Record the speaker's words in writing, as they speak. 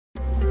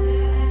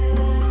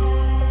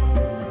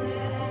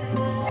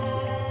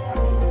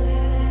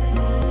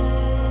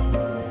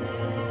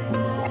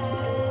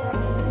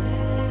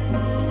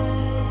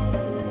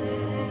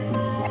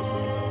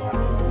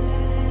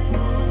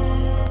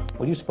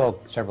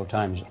spoke several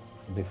times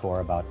before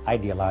about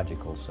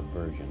ideological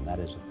subversion. That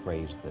is a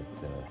phrase that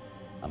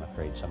I'm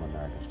afraid some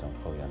Americans don't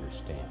fully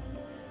understand.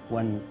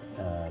 When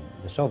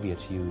the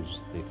Soviets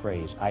used the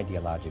phrase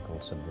ideological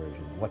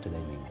subversion, what do they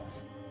mean by it?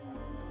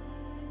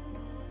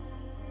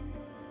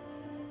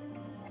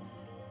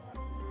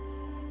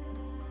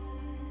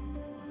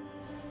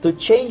 To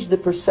change the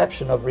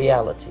perception of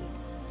reality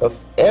of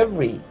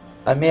every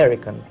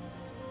American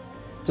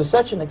to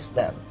such an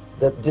extent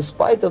that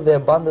despite of the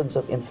abundance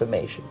of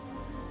information,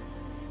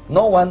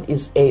 no one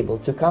is able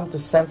to come to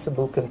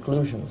sensible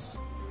conclusions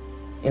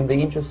in the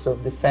interests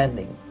of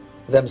defending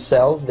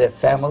themselves, their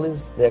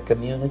families, their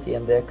community,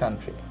 and their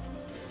country.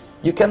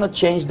 You cannot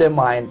change their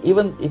mind,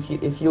 even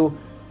if you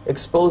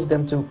expose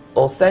them to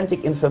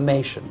authentic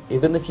information,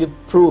 even if you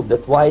prove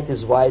that white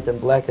is white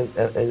and black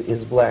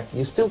is black,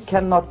 you still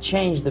cannot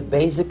change the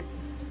basic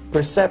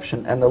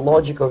perception and the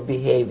logic of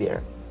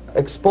behavior.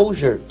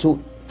 Exposure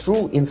to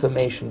true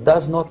information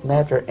does not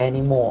matter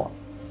anymore.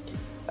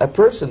 A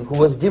person who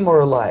was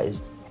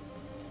demoralized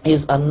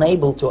is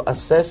unable to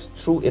assess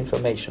true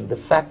information. The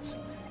facts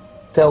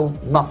tell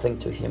nothing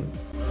to him.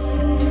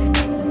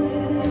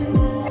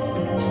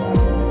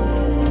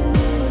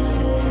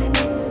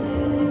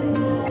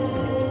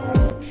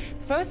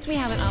 First, we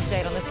have an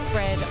update on the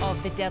spread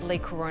of the deadly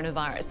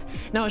coronavirus.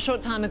 Now, a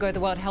short time ago, the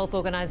World Health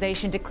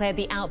Organization declared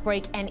the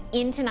outbreak an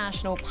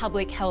international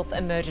public health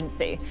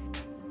emergency.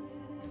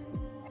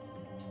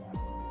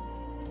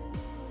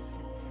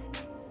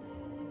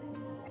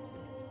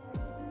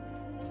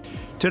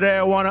 Today,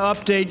 I want to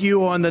update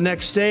you on the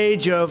next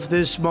stage of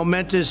this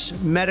momentous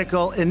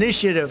medical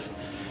initiative.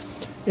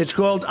 It's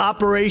called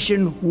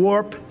Operation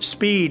Warp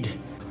Speed.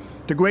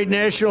 The great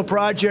national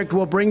project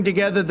will bring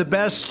together the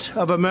best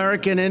of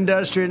American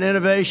industry and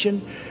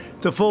innovation,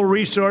 the full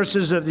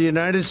resources of the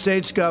United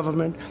States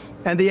government,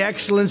 and the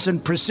excellence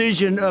and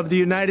precision of the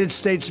United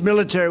States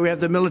military. We have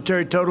the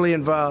military totally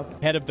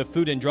involved. Head of the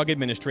Food and Drug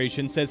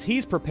Administration says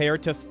he's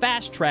prepared to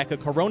fast-track a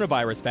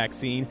coronavirus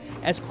vaccine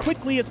as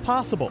quickly as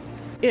possible,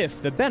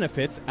 if the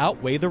benefits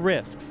outweigh the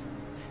risks.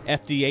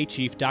 FDA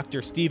Chief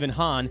Dr. Stephen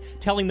Hahn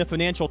telling the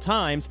Financial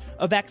Times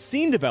a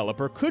vaccine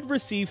developer could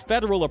receive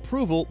federal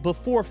approval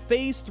before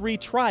Phase 3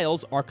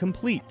 trials are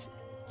complete.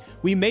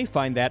 We may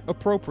find that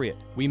appropriate.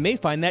 We may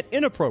find that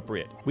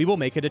inappropriate. We will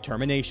make a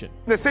determination.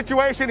 The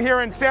situation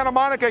here in Santa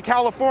Monica,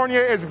 California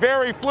is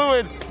very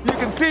fluid. You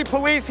can see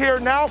police here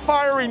now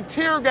firing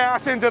tear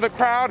gas into the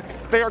crowd.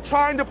 They are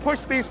trying to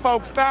push these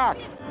folks back.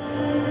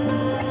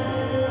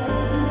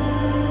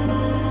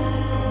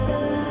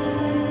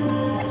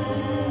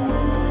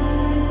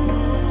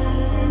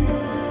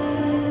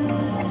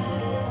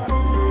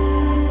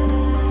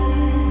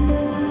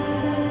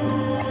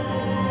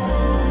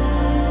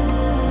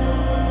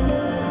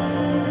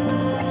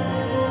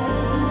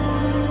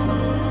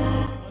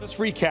 Let's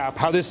recap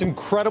how this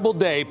incredible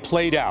day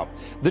played out.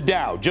 The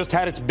Dow just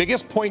had its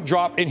biggest point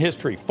drop in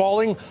history,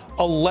 falling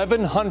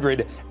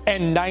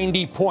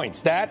 1,190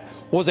 points. That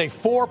was a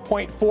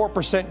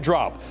 4.4%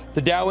 drop.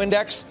 The Dow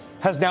Index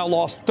has now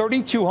lost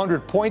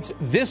 3,200 points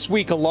this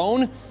week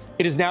alone.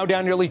 It is now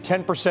down nearly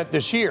 10%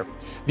 this year.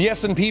 The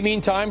S&P,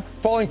 meantime,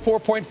 falling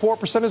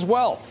 4.4% as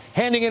well,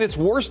 handing in its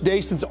worst day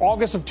since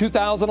August of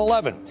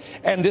 2011.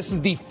 And this is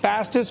the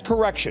fastest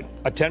correction,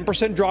 a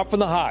 10% drop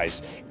from the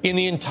highs, in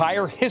the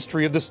entire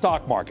history of the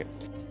stock market.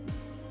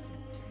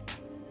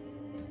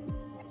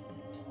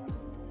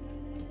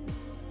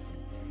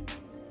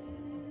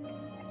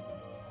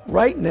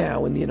 Right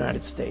now in the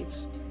United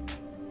States,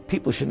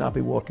 people should not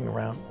be walking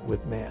around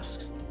with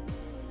masks.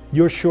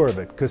 You're sure of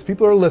it? Because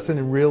people are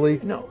listening really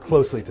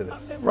closely to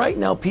this. Right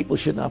now, people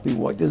should not be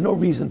walking. There's no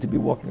reason to be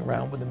walking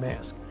around with a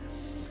mask.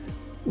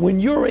 When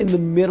you're in the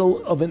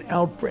middle of an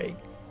outbreak,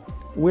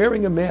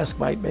 wearing a mask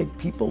might make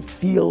people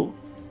feel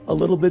a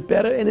little bit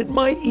better, and it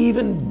might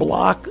even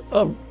block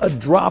a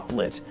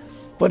droplet,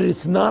 but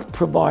it's not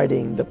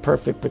providing the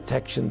perfect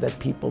protection that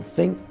people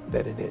think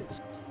that it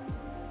is.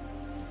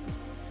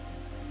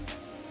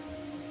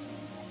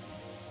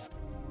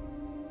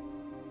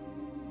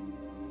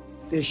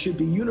 There should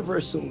be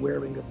universal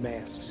wearing of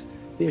masks.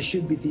 There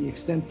should be, to the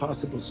extent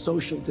possible,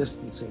 social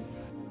distancing.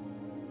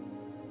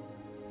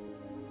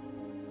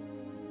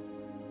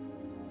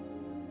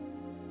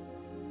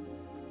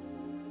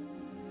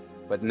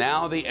 But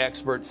now the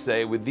experts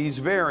say with these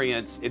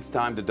variants, it's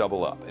time to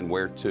double up. And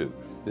where to?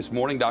 This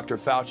morning, Dr.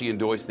 Fauci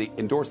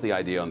endorsed the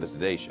idea on the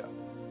Today Show.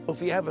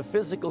 If you have a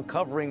physical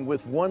covering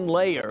with one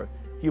layer,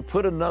 you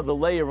put another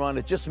layer on,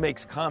 it just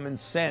makes common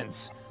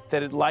sense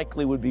that it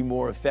likely would be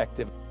more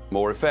effective.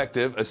 More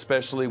effective,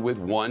 especially with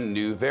one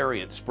new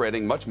variant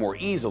spreading much more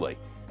easily.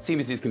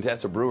 CBC's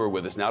Contessa Brewer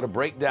with us now to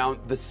break down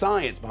the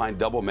science behind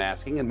double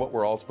masking and what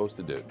we're all supposed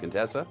to do.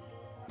 Contessa?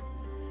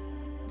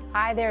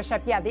 Hi there,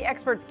 Shep. Yeah, the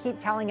experts keep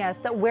telling us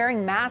that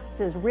wearing masks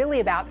is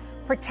really about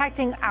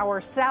protecting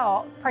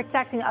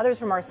others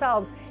from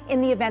ourselves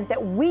in the event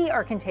that we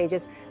are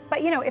contagious.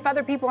 But, you know, if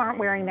other people aren't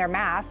wearing their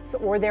masks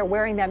or they're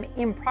wearing them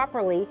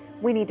improperly,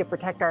 we need to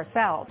protect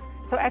ourselves.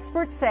 So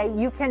experts say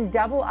you can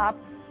double up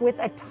with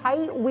a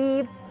tight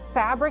weave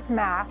fabric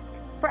mask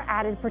for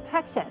added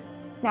protection.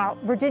 Now,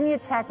 Virginia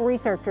Tech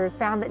researchers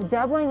found that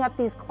doubling up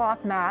these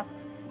cloth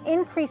masks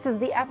increases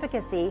the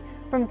efficacy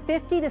from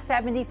 50 to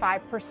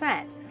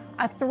 75%.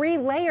 A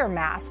 3-layer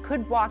mask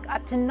could block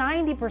up to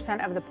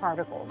 90% of the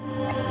particles.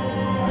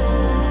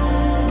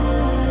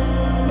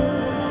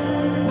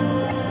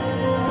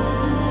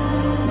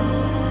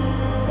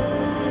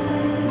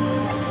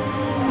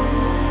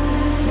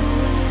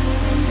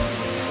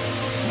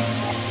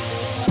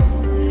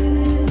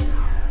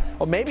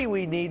 Well, maybe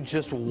we need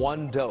just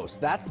one dose.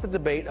 That's the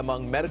debate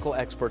among medical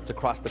experts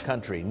across the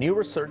country. New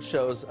research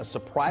shows a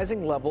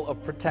surprising level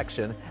of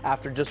protection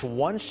after just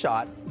one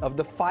shot of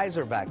the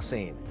Pfizer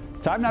vaccine.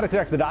 Time now to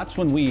connect the dots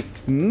when we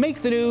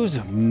make the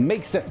news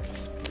make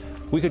sense.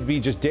 We could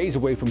be just days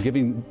away from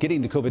getting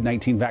the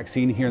COVID-19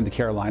 vaccine here in the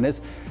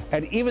Carolinas.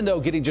 And even though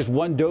getting just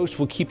one dose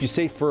will keep you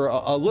safe for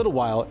a little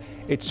while,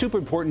 it's super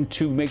important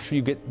to make sure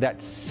you get that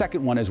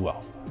second one as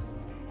well.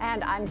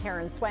 And I'm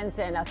Karen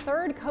Swenson. A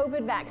third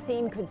COVID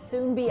vaccine could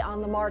soon be on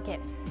the market.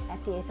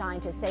 FDA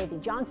scientists say the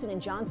Johnson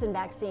 & Johnson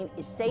vaccine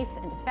is safe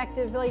and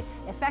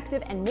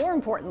effective, and more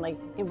importantly,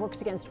 it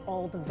works against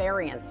all the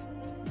variants.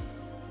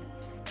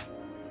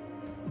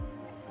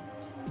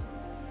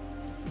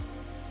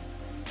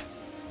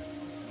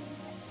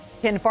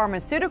 A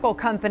pharmaceutical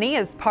company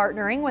is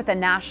partnering with a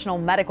national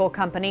medical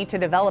company to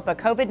develop a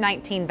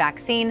COVID-19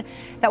 vaccine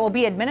that will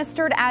be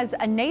administered as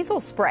a nasal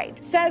spray.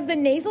 Says the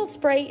nasal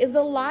spray is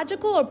a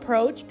logical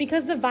approach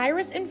because the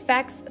virus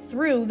infects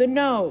through the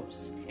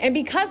nose. And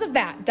because of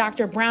that,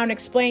 Dr. Brown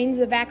explains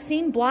the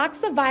vaccine blocks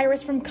the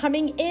virus from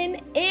coming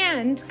in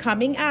and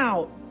coming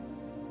out.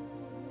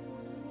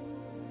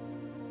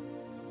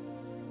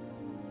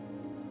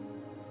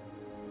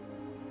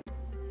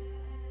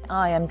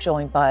 I am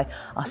joined by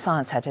our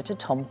science editor,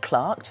 Tom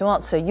Clark, to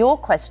answer your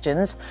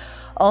questions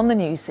on the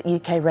news that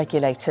UK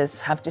regulators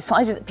have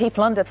decided that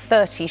people under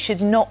 30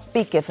 should not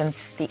be given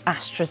the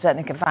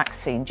AstraZeneca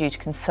vaccine due to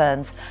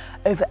concerns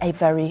over a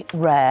very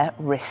rare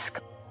risk.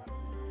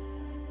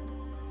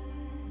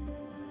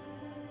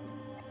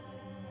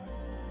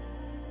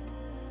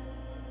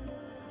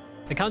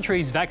 The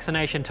country's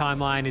vaccination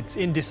timeline is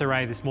in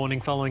disarray this morning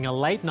following a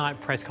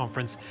late-night press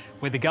conference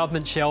where the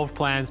government shelved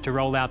plans to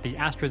roll out the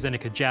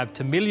AstraZeneca jab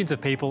to millions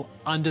of people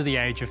under the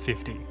age of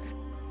 50.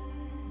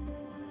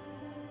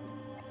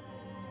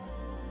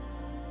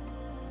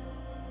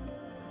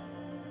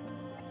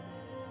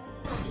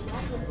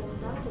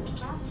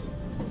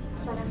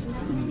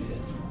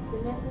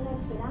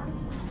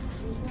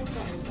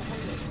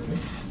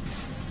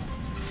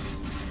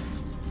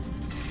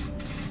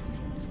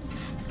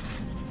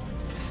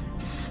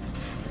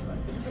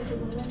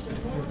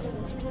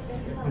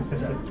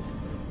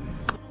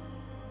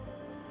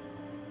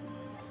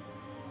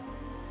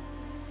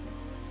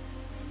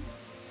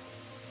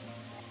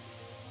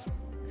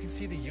 You can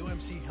see the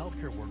UMC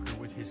healthcare worker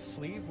with his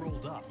sleeve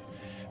rolled up.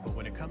 But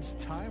when it comes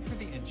time for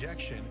the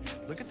injection,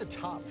 look at the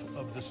top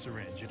of the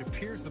syringe. It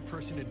appears the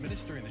person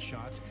administering the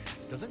shot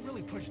doesn't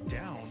really push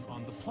down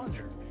on the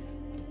plunger.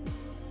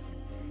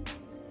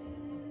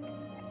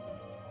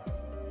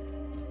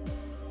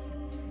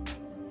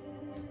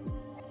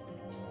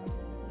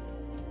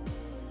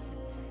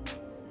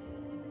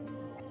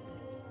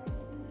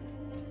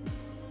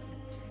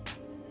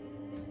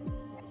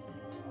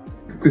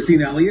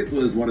 Christine Elliott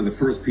was one of the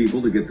first people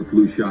to get the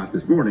flu shot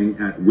this morning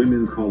at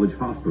Women's College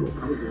Hospital.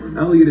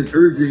 Elliott is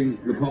urging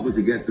the public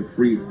to get the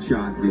free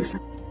shot this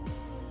year.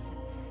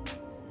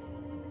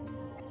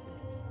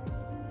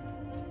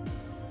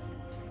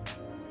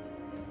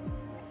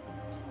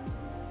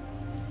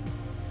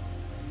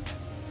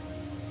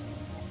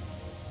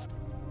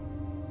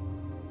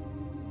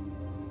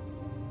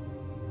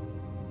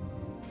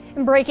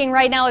 Breaking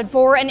right now at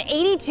 4, an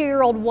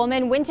 82-year-old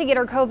woman went to get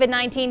her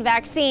COVID-19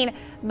 vaccine,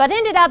 but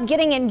ended up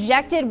getting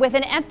injected with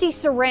an empty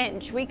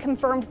syringe. We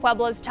confirmed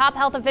Pueblo's top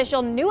health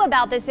official knew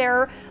about this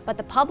error, but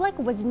the public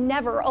was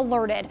never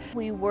alerted.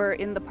 We were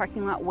in the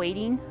parking lot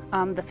waiting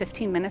the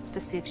 15 minutes to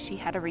see if she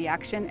had a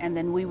reaction, and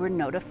then we were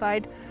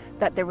notified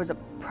that there was a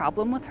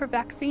problem with her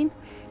vaccine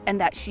and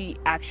that she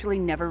actually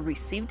never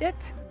received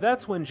it.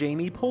 That's when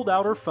Jamie pulled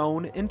out her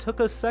phone and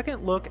took a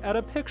second look at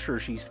a picture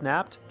she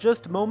snapped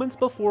just moments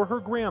before her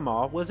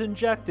grandma was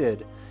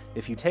injected.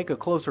 If you take a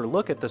closer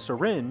look at the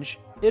syringe,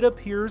 it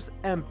appears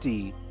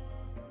empty.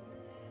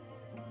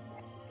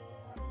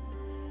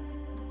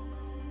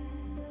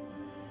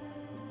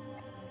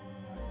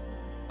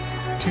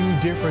 Two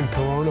different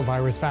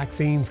coronavirus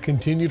vaccines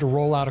continue to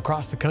roll out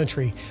across the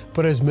country,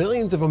 but as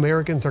millions of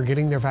Americans are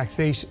getting their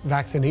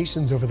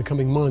vaccinations over the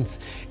coming months,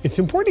 it's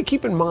important to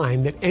keep in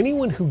mind that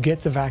anyone who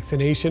gets a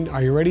vaccination,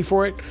 are you ready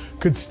for it,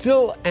 could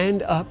still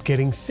end up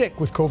getting sick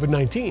with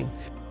COVID-19.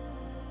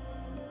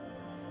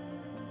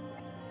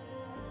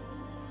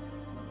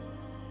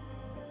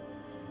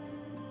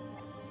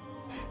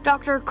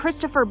 Dr.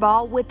 Christopher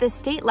Ball with the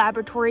state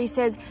laboratory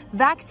says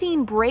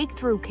vaccine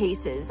breakthrough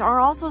cases are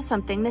also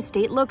something the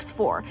state looks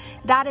for.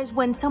 That is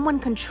when someone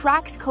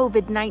contracts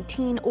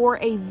COVID-19 or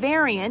a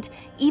variant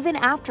even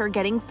after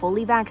getting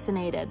fully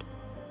vaccinated.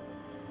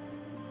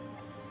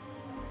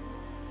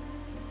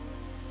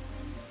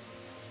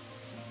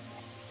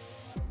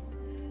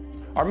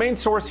 Our main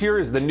source here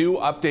is the new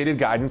updated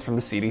guidance from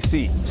the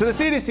CDC. So the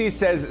CDC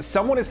says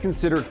someone is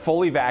considered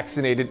fully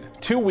vaccinated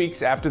 2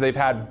 weeks after they've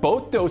had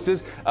both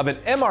doses of an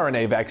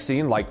mRNA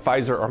vaccine like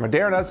Pfizer or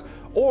Moderna's,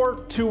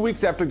 or 2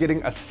 weeks after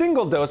getting a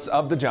single dose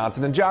of the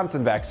Johnson &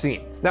 Johnson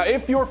vaccine. Now,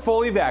 if you're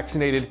fully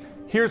vaccinated,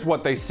 here's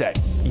what they say.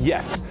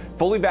 Yes,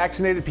 fully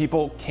vaccinated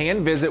people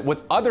can visit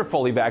with other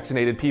fully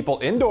vaccinated people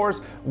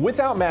indoors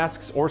without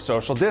masks or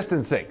social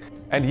distancing.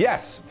 And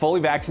yes, fully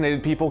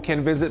vaccinated people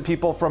can visit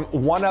people from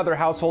one other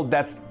household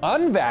that's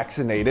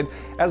unvaccinated,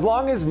 as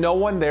long as no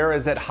one there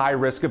is at high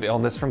risk of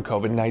illness from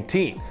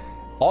COVID-19.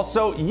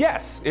 Also,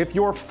 yes, if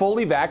you're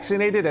fully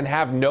vaccinated and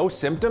have no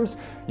symptoms,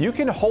 you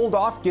can hold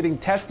off getting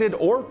tested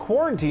or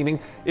quarantining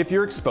if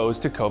you're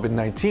exposed to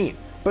COVID-19.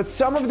 But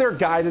some of their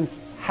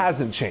guidance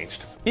hasn't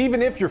changed.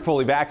 Even if you're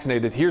fully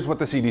vaccinated, here's what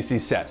the CDC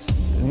says.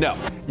 No,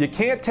 you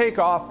can't take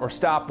off or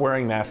stop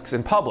wearing masks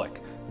in public.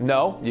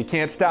 No, you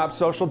can't stop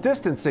social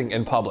distancing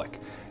in public.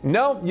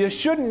 No, you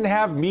shouldn't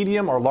have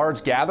medium or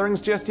large gatherings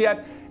just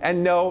yet.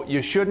 And no,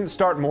 you shouldn't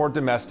start more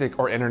domestic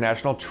or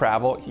international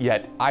travel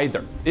yet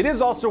either. It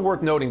is also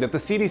worth noting that the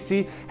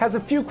CDC has a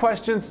few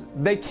questions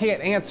they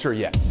can't answer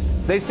yet.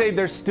 They say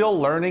they're still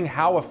learning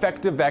how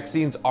effective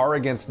vaccines are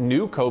against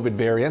new COVID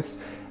variants,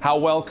 how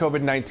well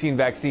COVID-19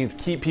 vaccines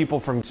keep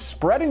people from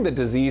spreading the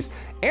disease,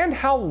 and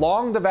how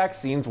long the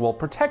vaccines will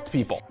protect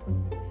people.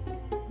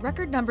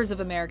 Record numbers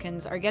of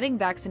Americans are getting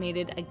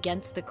vaccinated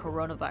against the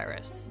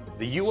coronavirus.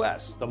 The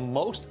U.S., the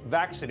most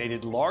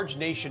vaccinated large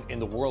nation in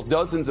the world.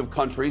 Dozens of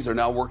countries are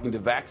now working to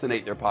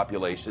vaccinate their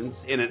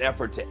populations in an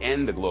effort to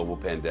end the global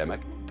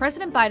pandemic.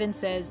 President Biden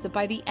says that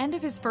by the end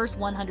of his first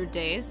 100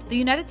 days, the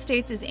United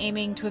States is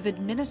aiming to have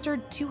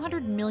administered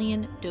 200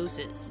 million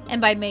doses. And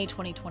by May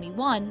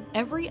 2021,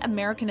 every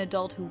American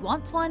adult who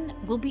wants one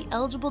will be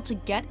eligible to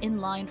get in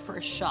line for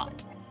a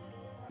shot.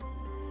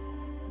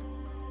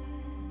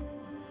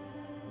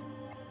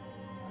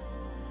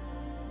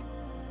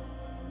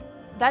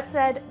 That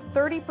said,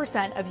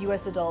 30% of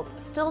U.S. adults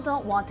still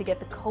don't want to get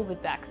the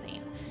COVID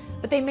vaccine,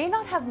 but they may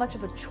not have much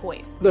of a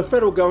choice. The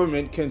federal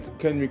government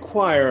can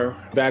require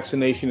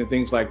vaccination and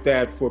things like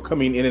that for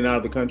coming in and out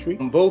of the country.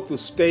 Both the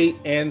state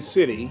and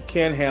city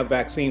can have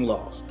vaccine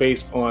laws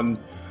based on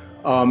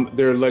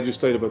their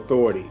legislative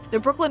authority. The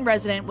Brooklyn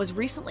resident was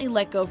recently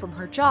let go from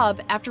her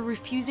job after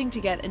refusing to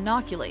get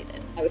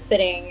inoculated. I was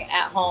sitting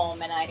at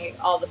home and I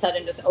all of a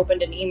sudden just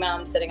opened an email.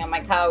 I'm sitting on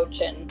my couch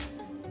and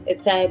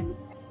it said,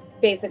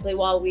 basically,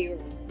 while we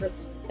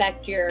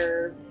respect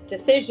your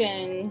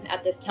decision,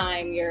 at this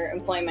time your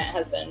employment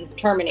has been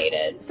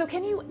terminated. So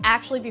can you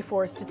actually be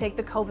forced to take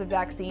the COVID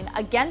vaccine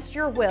against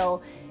your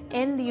will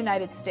in the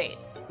United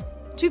States?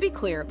 To be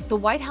clear, the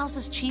White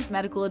House's chief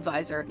medical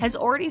advisor has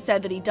already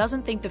said that he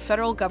doesn't think the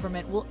federal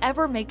government will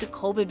ever make the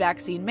COVID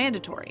vaccine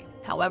mandatory.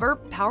 However,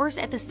 powers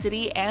at the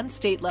city and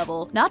state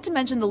level, not to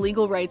mention the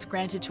legal rights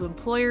granted to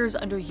employers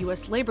under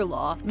U.S. labor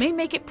law, may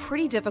make it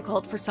pretty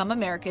difficult for some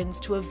Americans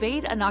to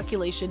evade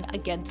inoculation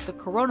against the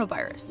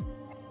coronavirus.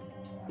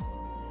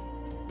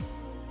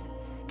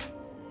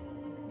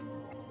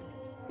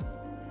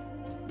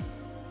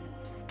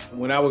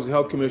 When I was a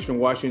health commissioner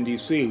in Washington,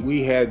 D.C.,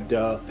 we had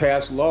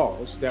passed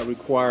laws that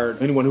required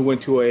anyone who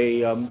went to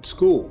a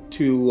school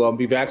to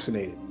be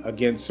vaccinated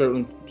against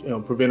certain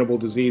preventable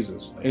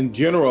diseases. In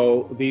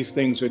general, these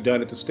things are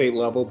done at the state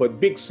level,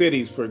 but big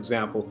cities, for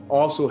example,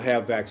 also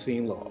have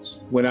vaccine laws.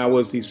 When I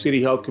was the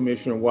city health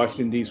commissioner in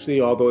Washington, D.C.,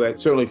 although that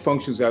certainly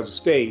functions as a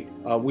state,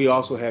 we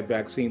also had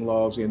vaccine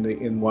laws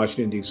in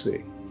Washington,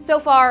 D.C. So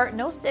far,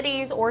 no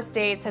cities or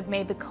states have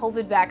made the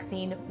COVID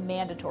vaccine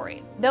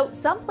mandatory, though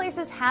some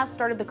places have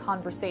started the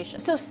conversation.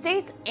 So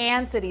states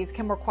and cities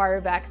can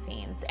require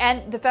vaccines,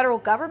 and the federal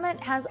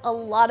government has a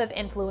lot of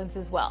influence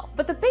as well.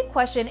 But the big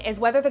question is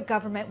whether the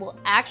government will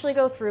actually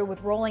go through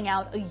with rolling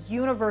out a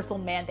universal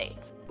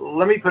mandate.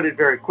 Let me put it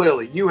very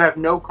clearly. You have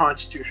no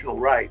constitutional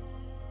right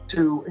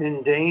to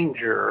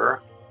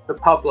endanger the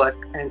public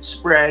and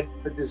spread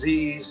the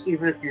disease,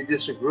 even if you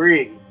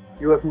disagree.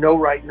 You have no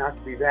right not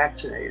to be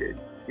vaccinated.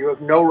 You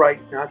have no right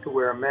not to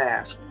wear a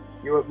mask.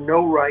 You have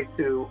no right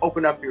to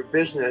open up your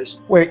business.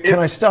 Wait, can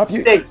I stop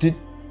you?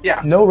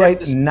 No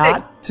right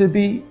not to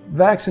be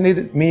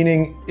vaccinated?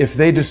 Meaning if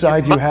they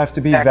decide you have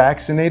to be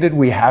vaccinated,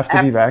 we have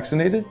to be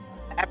vaccinated?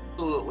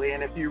 Absolutely.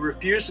 And if you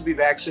refuse to be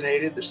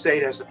vaccinated, the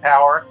state has the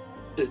power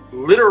to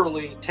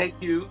literally take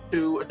you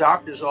to a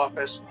doctor's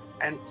office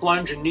and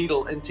plunge a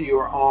needle into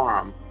your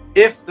arm.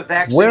 If the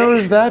vaccination Where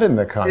is that in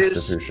the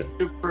Constitution?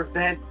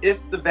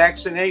 If the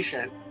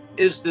vaccination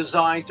is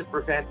designed to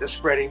prevent the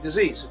spreading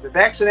disease. If the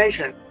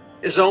vaccination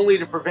is only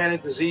to prevent a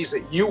disease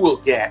that you will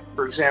get,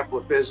 for example,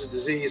 if there's a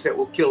disease that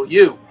will kill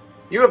you,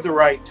 you have the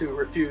right to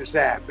refuse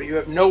that, but you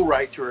have no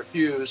right to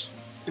refuse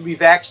to be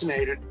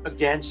vaccinated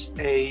against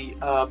a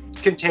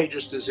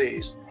contagious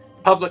disease.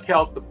 Public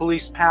health, the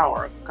police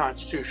power of the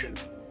Constitution,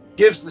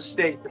 gives the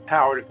state the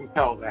power to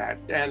compel that,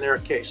 and there are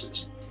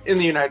cases in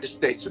the United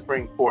States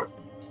Supreme Court.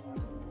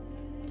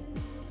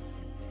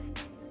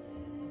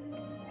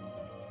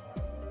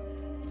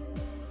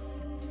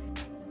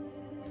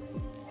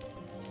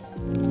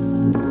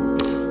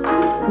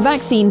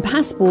 Vaccine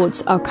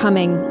passports are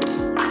coming.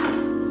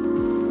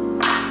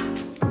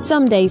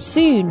 Someday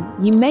soon,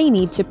 you may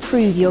need to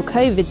prove your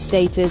COVID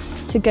status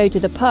to go to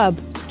the pub,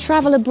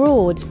 travel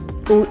abroad,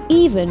 or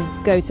even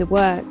go to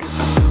work.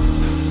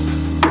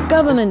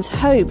 Governments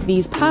hope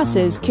these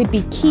passes could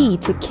be key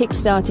to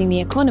kickstarting the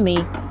economy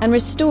and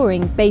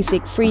restoring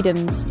basic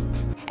freedoms.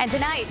 And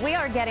tonight, we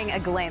are getting a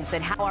glimpse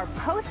at how our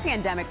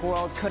post-pandemic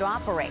world could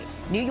operate.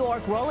 New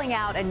York rolling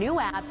out a new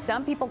app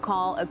some people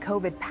call a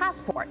COVID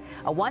passport,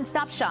 a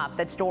one-stop shop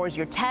that stores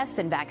your tests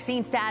and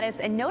vaccine status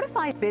and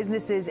notifies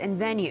businesses and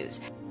venues.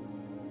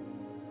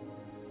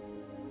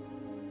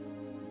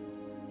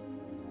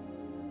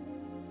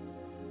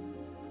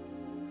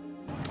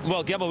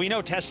 Well, Gebel, we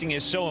know testing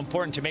is so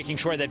important to making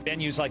sure that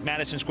venues like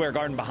Madison Square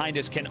Garden behind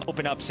us can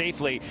open up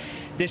safely.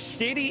 The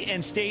city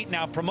and state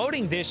now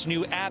promoting this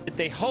new app that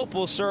they hope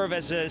will serve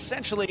as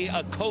essentially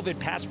a COVID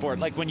passport.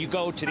 Like when you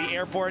go to the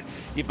airport,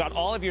 you've got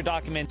all of your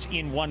documents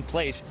in one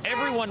place.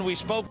 Everyone we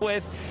spoke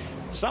with,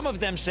 some of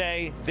them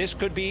say this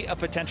could be a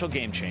potential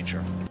game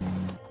changer.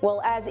 Well,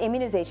 as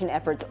immunization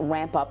efforts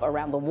ramp up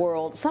around the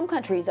world, some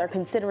countries are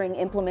considering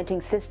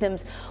implementing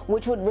systems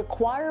which would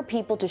require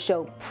people to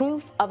show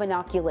proof of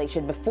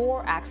inoculation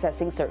before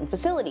accessing certain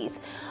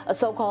facilities. A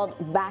so-called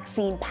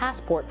vaccine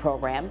passport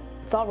program.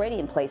 It's already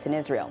in place in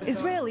Israel.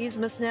 Israelis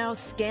must now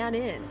scan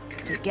in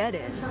to get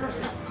in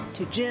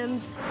to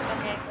gyms,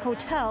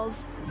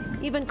 hotels,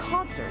 even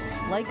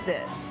concerts like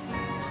this.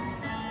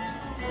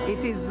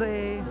 It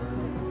is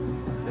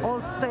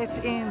all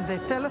set in the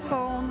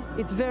telephone.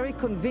 It's very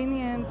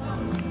convenient.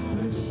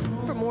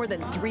 For more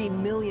than 3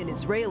 million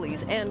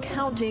Israelis and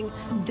counting,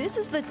 this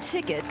is the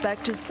ticket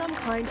back to some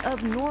kind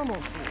of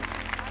normalcy.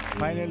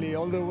 Finally,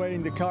 all the way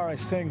in the car, I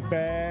sang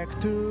back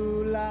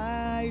to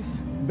life,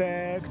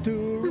 back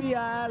to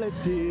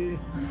reality.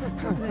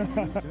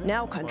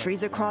 Now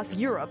countries across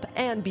Europe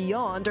and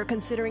beyond are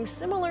considering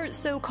similar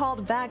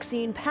so-called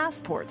vaccine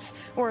passports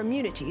or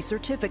immunity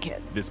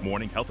certificate. This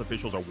morning, health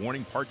officials are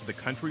warning parts of the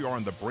country are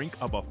on the brink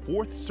of a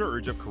fourth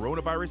surge of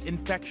coronavirus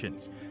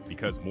infections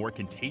because more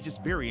contagious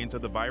variants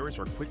of the virus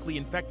are quickly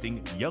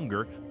infecting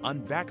younger,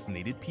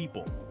 unvaccinated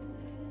people.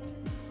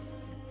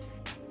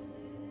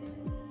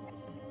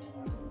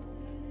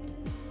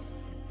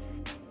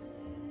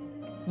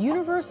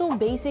 Universal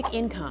basic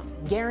income,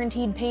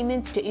 guaranteed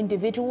payments to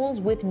individuals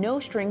with no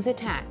strings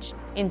attached.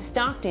 In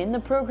Stockton, the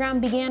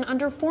program began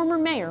under former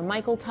Mayor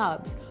Michael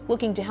Tubbs,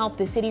 looking to help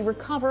the city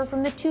recover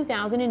from the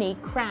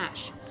 2008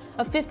 crash.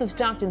 A fifth of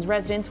Stockton's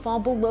residents fall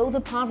below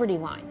the poverty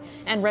line,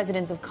 and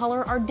residents of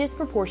color are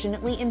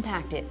disproportionately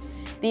impacted.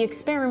 The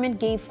experiment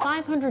gave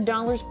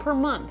 $500 per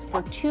month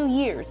for 2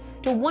 years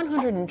to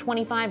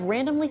 125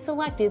 randomly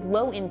selected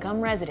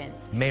low-income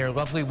residents. Mayor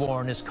Lovely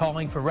Warren is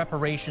calling for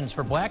reparations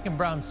for Black and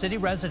brown city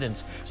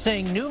residents,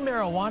 saying new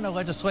marijuana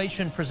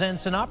legislation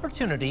presents an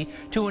opportunity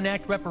to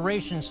enact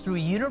reparations through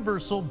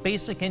universal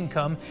basic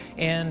income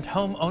and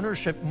home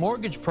ownership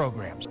mortgage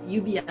programs.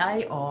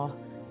 UBI, or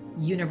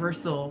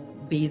Universal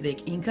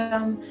Basic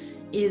Income,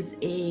 is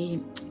a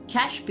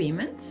cash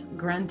payment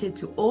granted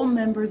to all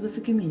members of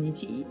a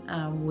community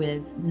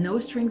with no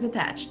strings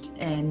attached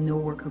and no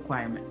work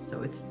requirements.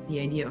 So it's the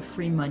idea of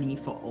free money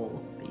for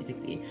all,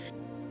 basically.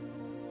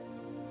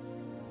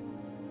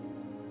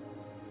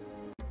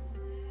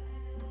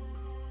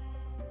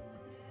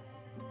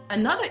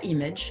 Another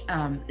image,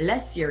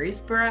 less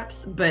serious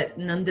perhaps, but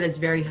nonetheless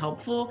very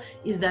helpful,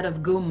 is that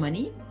of Go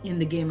Money in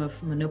the game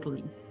of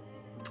Monopoly.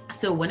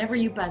 So whenever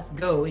you pass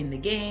Go in the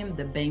game,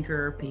 the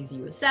banker pays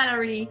you a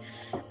salary,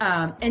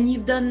 and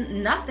you've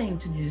done nothing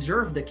to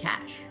deserve the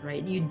cash,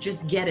 right? You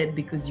just get it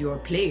because you're a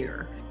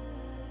player.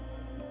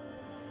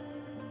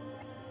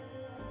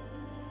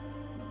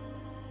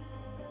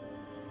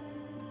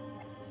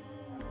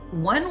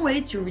 One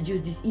way to reduce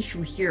this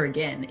issue here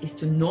again is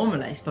to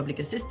normalize public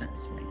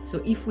assistance, right?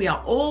 So if we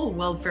are all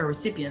welfare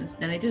recipients,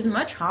 then it is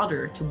much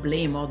harder to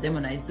blame or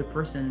demonize the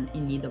person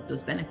in need of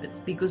those benefits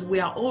because we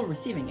are all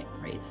receiving it,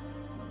 right?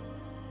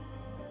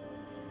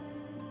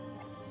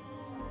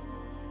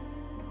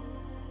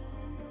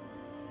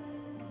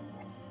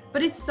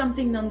 But it's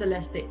something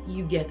nonetheless that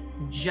you get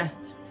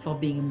just for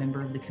being a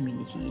member of the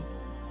community